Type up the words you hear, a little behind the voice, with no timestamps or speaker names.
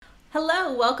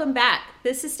Hello, welcome back.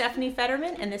 This is Stephanie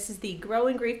Fetterman, and this is the Grow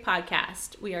in Grief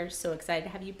podcast. We are so excited to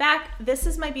have you back. This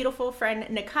is my beautiful friend,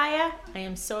 Nekia. I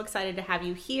am so excited to have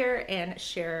you here and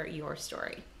share your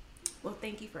story. Well,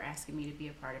 thank you for asking me to be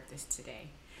a part of this today.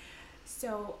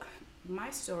 So, my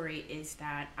story is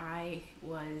that I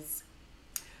was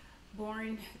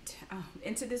born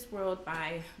into this world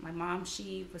by my mom.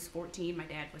 She was 14, my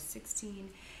dad was 16.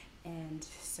 And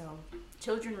so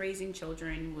raising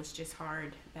children was just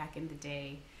hard back in the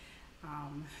day.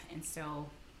 And so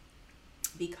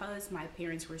because my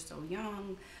parents were so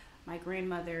young, my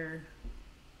grandmother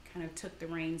kind of took the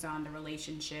reins on the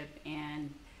relationship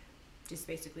and just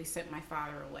basically sent my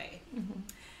father away. Mm-hmm.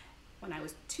 When I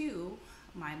was 2,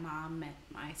 my mom met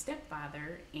my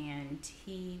stepfather, and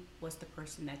he was the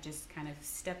person that just kind of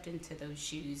stepped into those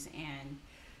shoes and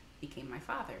became my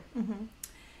father. Mm-hmm.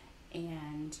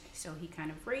 And so he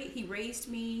kind of he raised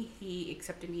me. He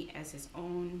accepted me as his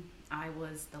own. I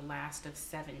was the last of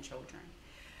 7 children.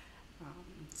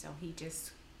 So he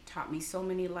just taught me so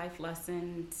many life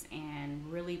lessons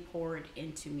and really poured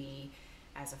into me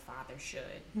as a father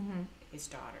should, his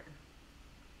daughter.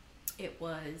 It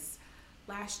was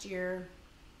last year,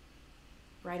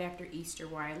 right after Easter,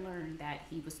 where I learned that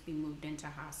he was being moved into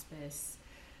hospice,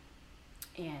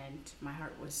 and my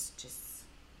heart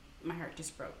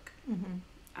just broke.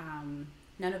 Mm-hmm.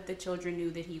 None of the children knew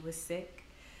that he was sick.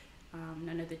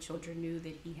 None of the children knew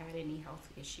that he had any health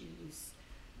issues.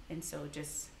 And so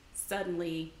just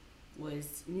suddenly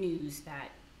was news that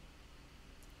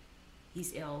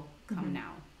he's ill, come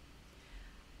now.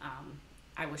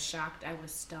 I was shocked, I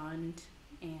was stunned,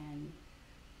 and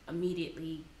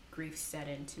immediately grief set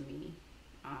into me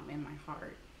in my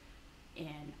heart.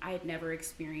 And I had never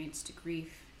experienced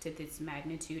grief to this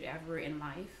magnitude ever in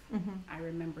life. Mm-hmm. I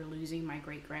remember losing my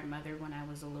great-grandmother when I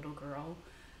was a little girl,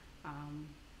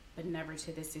 but never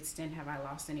to this extent have I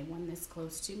lost anyone this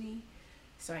close to me.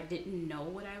 So I didn't know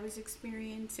what I was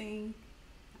experiencing.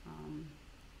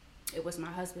 It was my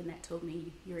husband that told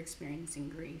me, "You're experiencing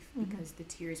grief," because the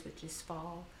tears would just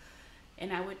fall.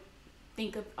 And I would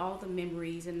think of all the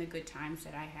memories and the good times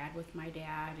that I had with my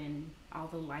dad and all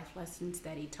the life lessons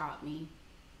that he taught me.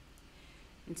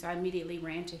 And so I immediately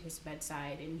ran to his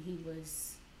bedside, and he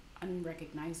was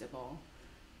unrecognizable,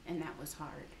 and that was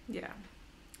hard. Yeah.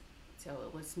 So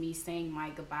it was me saying my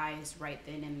goodbyes right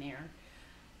then and there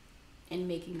and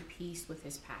making peace with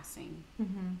his passing.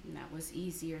 Mm-hmm. And that was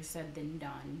easier said than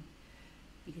done,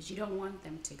 because you don't want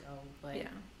them to go, but yeah.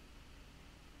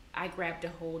 I grabbed a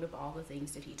hold of all the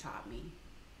things that he taught me,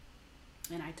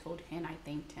 and I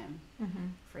thanked him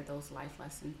for those life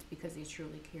lessons, because they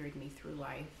truly carried me through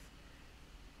life.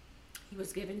 He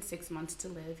was given 6 months to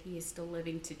live. He is still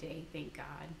living today, thank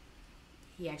God.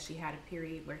 He actually had a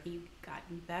period where he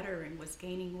gotten better and was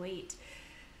gaining weight,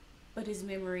 but his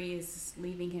memory is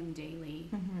leaving him daily.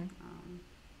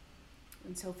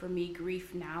 And so for me,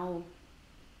 grief now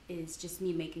is just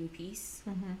me making peace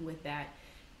with that.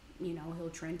 You know, he'll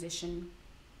transition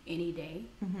any day,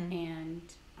 and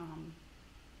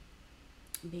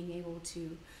being able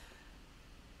to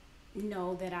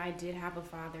know that I did have a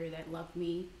father that loved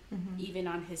me. Even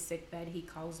on his sick bed, he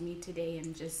calls me today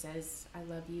and just says, "I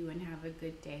love you and have a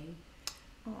good day."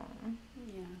 Aww.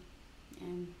 Yeah,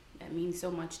 and that means so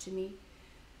much to me,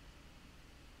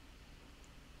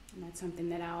 and that's something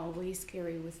that I always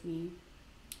carry with me.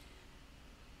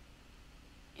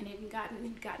 And it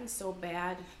had gotten so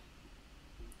bad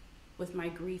with my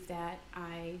grief that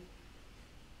I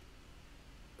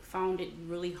found it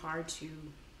really hard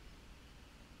to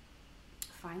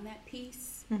find that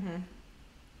peace.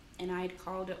 And I had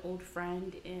called an old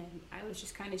friend, and I was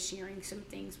just kind of sharing some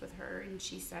things with her, and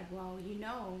she said, "Well, you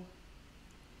know,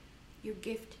 your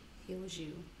gift heals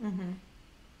you." And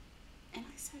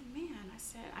I said,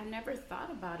 I never thought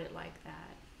about it like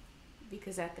that,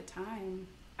 because at the time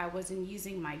I wasn't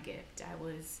using my gift. I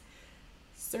was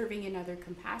serving in other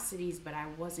capacities, but I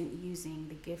wasn't using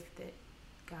the gift that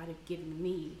God had given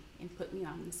me and put me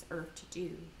on this earth to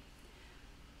do.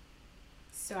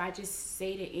 So I just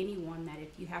say to anyone that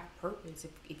if you have purpose,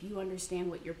 if you understand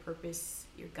what your purpose,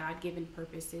 your God-given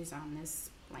purpose is on this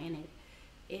planet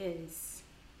is,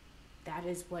 that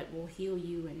is what will heal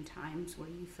you in times where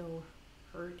you feel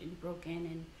hurt and broken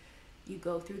and you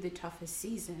go through the toughest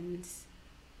seasons.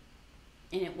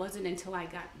 And it wasn't until I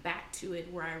got back to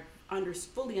it where I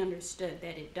fully understood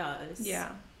that it does.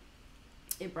 Yeah.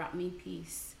 It brought me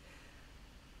peace.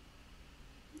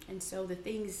 And so the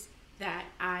things that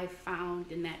I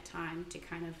found in that time to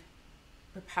kind of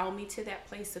propel me to that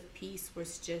place of peace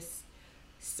was just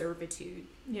servitude.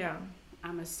 Yeah.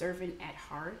 I'm a servant at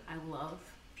heart. I love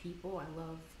people. I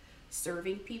love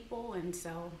serving people, and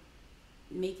so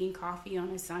making coffee on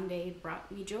a Sunday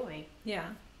brought me joy. Yeah.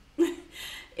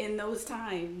 In those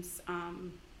times,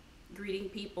 greeting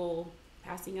people,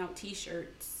 passing out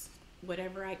t-shirts,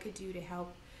 whatever I could do to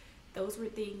help, those were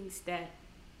things that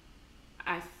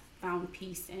I found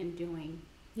peace in doing.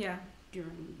 Yeah.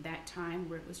 During that time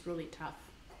where it was really tough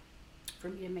for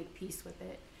me to make peace with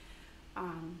it.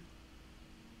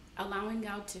 Allowing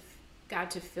God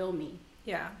to fill me.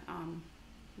 Yeah.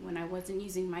 When I wasn't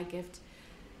using my gift,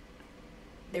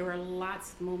 there were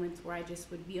lots of moments where I just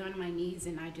would be on my knees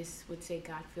and I just would say,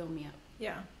 God, fill me up.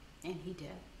 Yeah. And he did.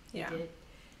 Yeah. He did.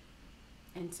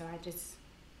 And so I just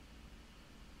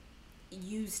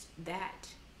used that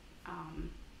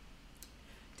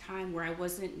time where I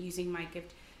wasn't using my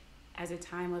gift as a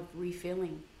time of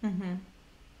refilling. Mm-hmm.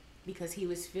 Because he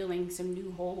was filling some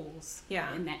new holes.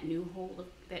 Yeah. And that new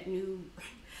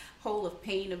hole of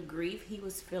pain, of grief, he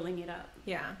was filling it up.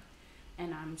 Yeah.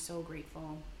 And I'm so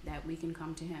grateful that we can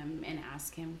come to him and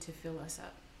ask him to fill us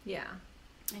up. Yeah.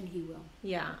 And he will.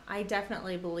 Yeah. I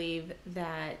definitely believe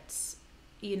that,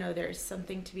 there's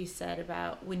something to be said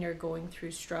about when you're going through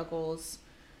struggles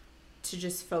to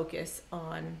just focus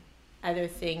on other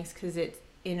things, because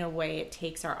in a way, it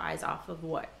takes our eyes off of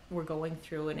what we're going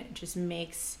through, and it just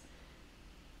makes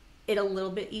it a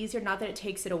little bit easier. Not that it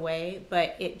takes it away,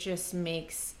 but it just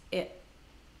makes it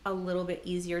a little bit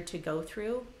easier to go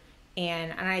through.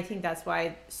 And I think that's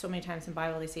why so many times in the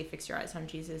Bible they say fix your eyes on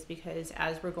Jesus, because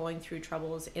as we're going through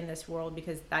troubles in this world,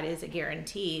 because that is a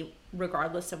guarantee,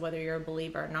 regardless of whether you're a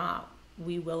believer or not,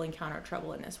 we will encounter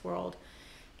trouble in this world.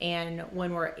 And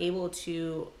when we're able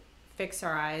to fix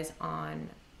our eyes on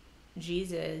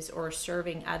Jesus or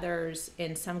serving others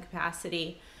in some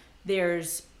capacity,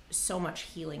 there's so much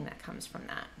healing that comes from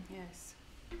that. Yes,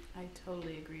 I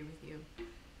totally agree with you.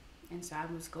 And so I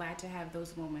was glad to have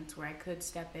those moments where I could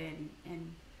step in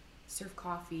and serve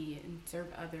coffee and serve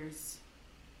others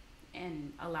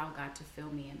and allow God to fill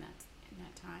me in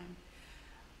that time.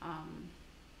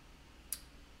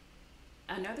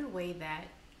 Another way that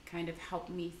kind of helped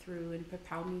me through and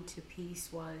propelled me to peace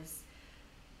was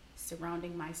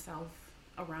surrounding myself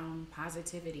around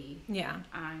positivity. Yeah.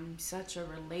 I'm such a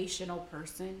relational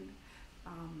person,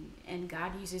 and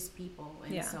God uses people.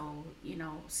 And so,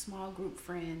 small group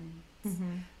friends,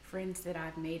 friends that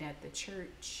I've made at the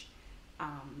church,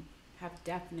 have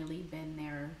definitely been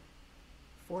there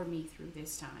for me through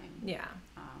this time. Yeah.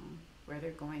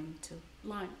 Whether going to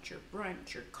lunch or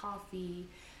brunch or coffee,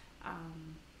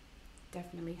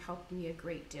 definitely helped me a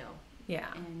great deal. Yeah.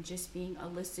 And just being a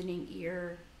listening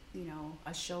ear,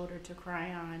 a shoulder to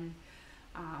cry on.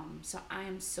 So I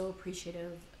am so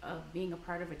appreciative of being a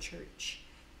part of a church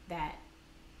that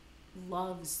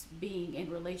loves being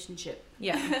in relationship.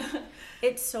 Yeah.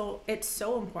 It's so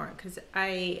important, because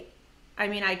I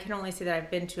can only say that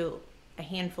I've been to a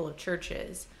handful of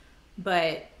churches,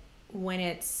 but when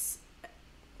it's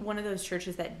one of those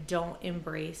churches that don't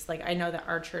embrace, like I know that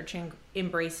our church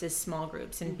embraces small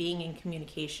groups and being in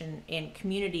communication and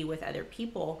community with other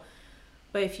people.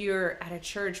 But if you're at a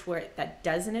church that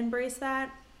doesn't embrace that,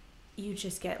 you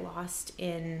just get lost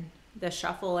in the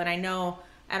shuffle. And I know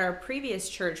at our previous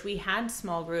church, we had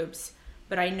small groups,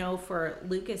 but I know for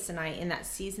Lucas and I, in that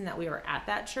season that we were at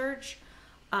that church,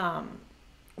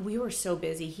 we were so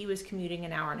busy. He was commuting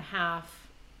an hour and a half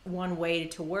one way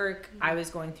to work. I was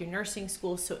going through nursing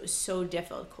school. So it was so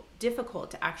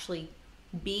difficult to actually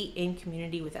be in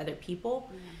community with other people.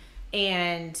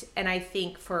 And I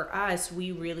think for us,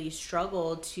 we really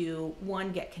struggled to,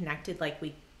 one, get connected like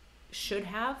we should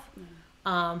have,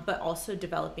 but also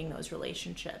developing those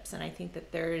relationships. And I think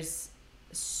that there's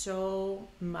so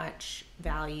much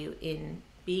value in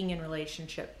being in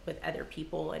relationship with other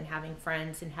people and having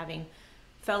friends and having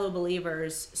fellow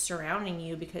believers surrounding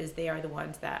you, because they are the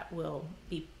ones that will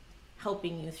be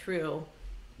helping you through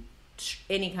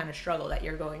any kind of struggle that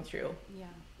you're going through.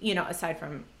 Yeah. Aside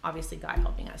from obviously God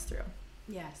helping us through.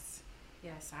 Yes,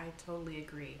 I totally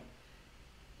agree.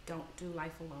 Don't do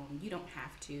life alone. You don't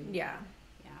have to. Yeah.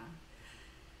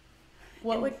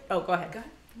 Go ahead. Go ahead.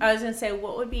 I was going to say,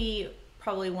 what would be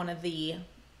probably one of the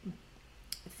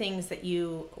things that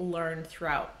you learned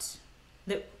throughout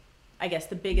the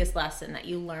biggest lesson that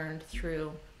you learned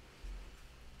through?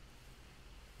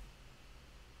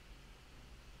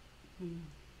 I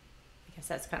guess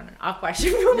that's kind of an off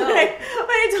question from what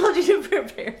I told you to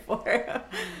prepare for.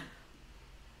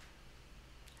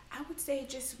 I would say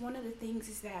just one of the things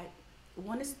is that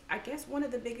one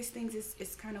of the biggest things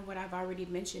is kind of what I've already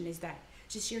mentioned, is that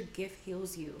just your gift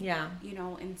heals you. Yeah.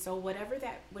 And so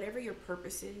whatever your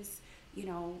purpose is,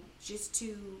 just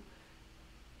to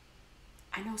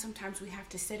I know sometimes we have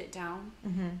to sit it down.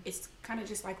 Mm-hmm. It's kind of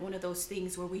just like one of those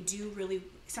things where we do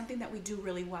something that we do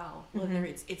really well, whether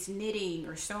it's knitting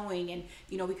or sewing, and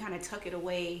we kind of tuck it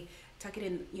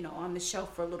in, on the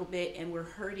shelf for a little bit, and we're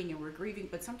hurting and we're grieving.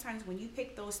 But sometimes when you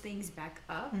pick those things back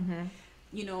up, and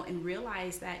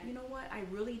realize that, what, I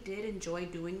really did enjoy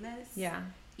doing this. Yeah.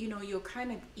 You'll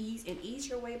kind of ease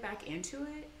your way back into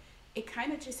it. It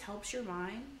kind of just helps your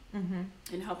mind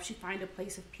and helps you find a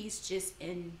place of peace just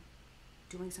in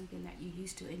doing something that you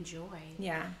used to enjoy.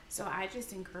 Yeah. So I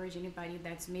just encourage anybody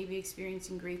that's maybe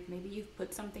experiencing grief, maybe you've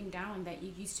put something down that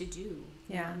you used to do.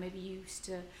 Yeah. Maybe you used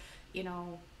to,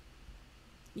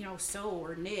 sew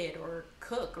or knit or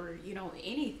cook or,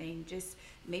 anything. Just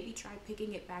maybe try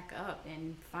picking it back up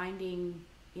and finding,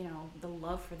 the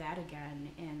love for that again.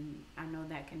 And I know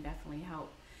that can definitely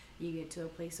help you get to a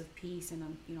place of peace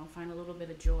and, find a little bit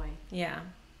of joy. Yeah.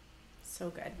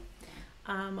 So good.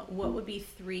 What would be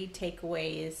 3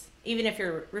 takeaways, even if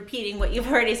you're repeating what you've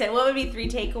already said, what would be 3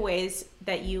 takeaways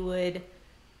that you would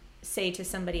say to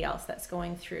somebody else that's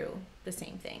going through the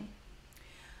same thing?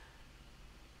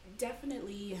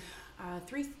 Definitely,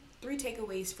 3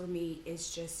 takeaways for me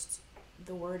is just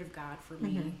the Word of God for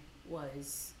me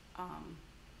was,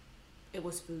 it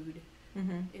was food.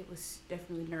 It was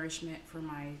definitely nourishment for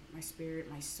my spirit,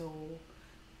 my soul,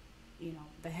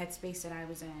 the headspace that I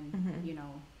was in,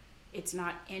 it's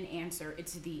not an answer,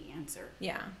 it's the answer.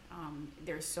 Yeah.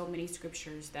 There's so many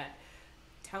scriptures that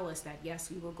tell us that,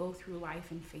 yes, we will go through life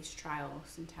and face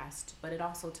trials and tests, but it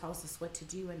also tells us what to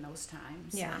do in those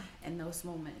times. Yeah. And those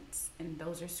moments. And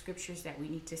those are scriptures that we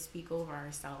need to speak over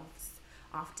ourselves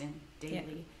often,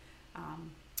 daily. Yeah.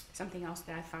 Something else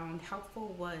that I found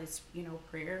helpful was,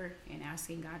 prayer and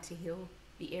asking God to heal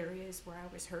the areas where I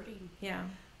was hurting. Yeah.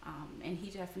 And He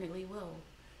definitely will.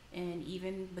 And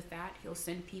even with that, He'll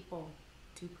send people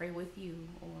to pray with you,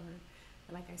 or,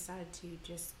 like I said, to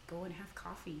just go and have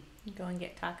coffee. Go and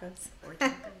get tacos. Or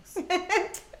tacos.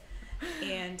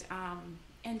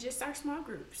 And just our small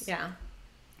groups. Yeah.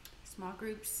 Small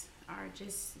groups are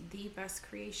just the best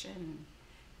creation.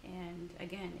 And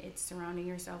again, it's surrounding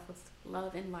yourself with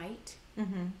love and light,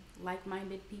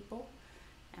 like-minded people.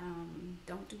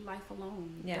 Don't do life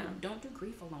alone. Yeah. Don't do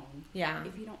grief alone. Yeah.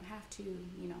 If you don't have to,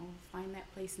 find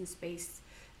that place and space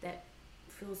that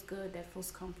feels good, that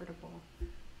feels comfortable.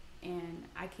 And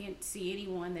I can't see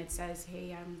anyone that says,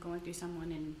 hey, I'm going through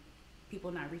someone, and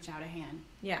people not reach out a hand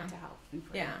to help and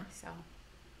pray. Yeah.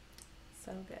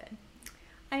 So good.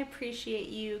 I appreciate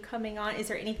you coming on. Is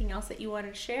there anything else that you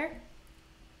wanted to share?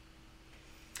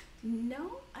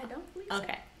 No, I don't believe so.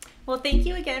 Okay. Well, thank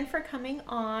you again for coming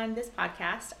on this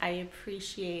podcast. I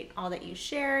appreciate all that you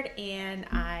shared, and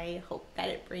I hope that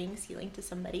it brings healing to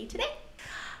somebody today.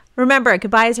 Remember,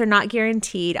 goodbyes are not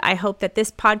guaranteed. I hope that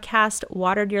this podcast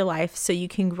watered your life so you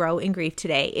can grow in grief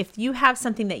today. If you have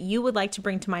something that you would like to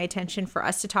bring to my attention for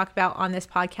us to talk about on this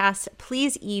podcast,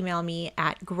 please email me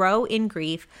at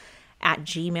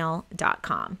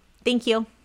growingrief@gmail.com. Thank you.